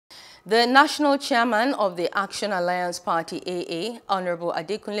The national chairman of the Action Alliance Party AA, Honorable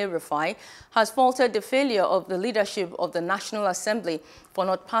Adekunle Rufai, has faulted the failure of the leadership of the National Assembly for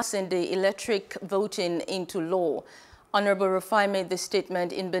not passing the electric voting into law. Honorable Rufai made this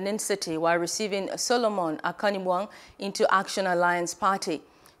statement in Benin City while receiving Solomon Akanibwang into Action Alliance Party.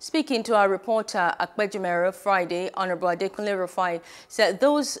 Speaking to our reporter Akpejimere Friday, Honorable Adekunle Rufai said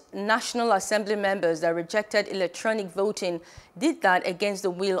those National Assembly members that rejected electronic voting did that against the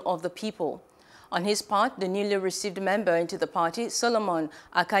will of the people. On his part, the newly received member into the party, Solomon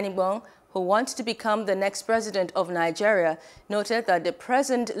Akanibwang, who wants to become the next president of Nigeria, noted that the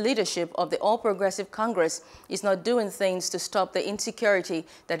present leadership of the All Progressive Congress is not doing things to stop the insecurity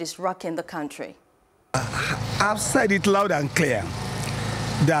that is rocking the country. I've said it loud and clear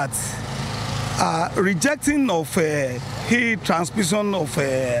that rejecting of transmission of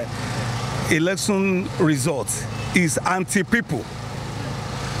election results is anti-people.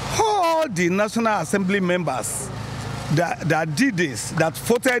 All the National Assembly members that did this, that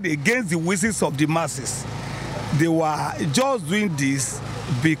voted against the wishes of the masses, they were just doing this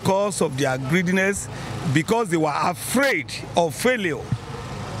because of their greediness, because they were afraid of failure.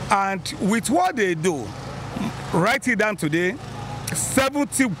 And with what they do, write it down today,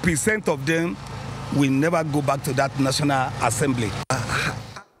 70% of them will never go back to that National Assembly.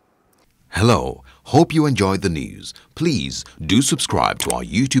 Hello, hope you enjoyed the news. Please do subscribe to our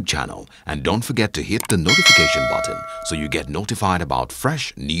YouTube channel and don't forget to hit the notification button so you get notified about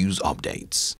fresh news updates.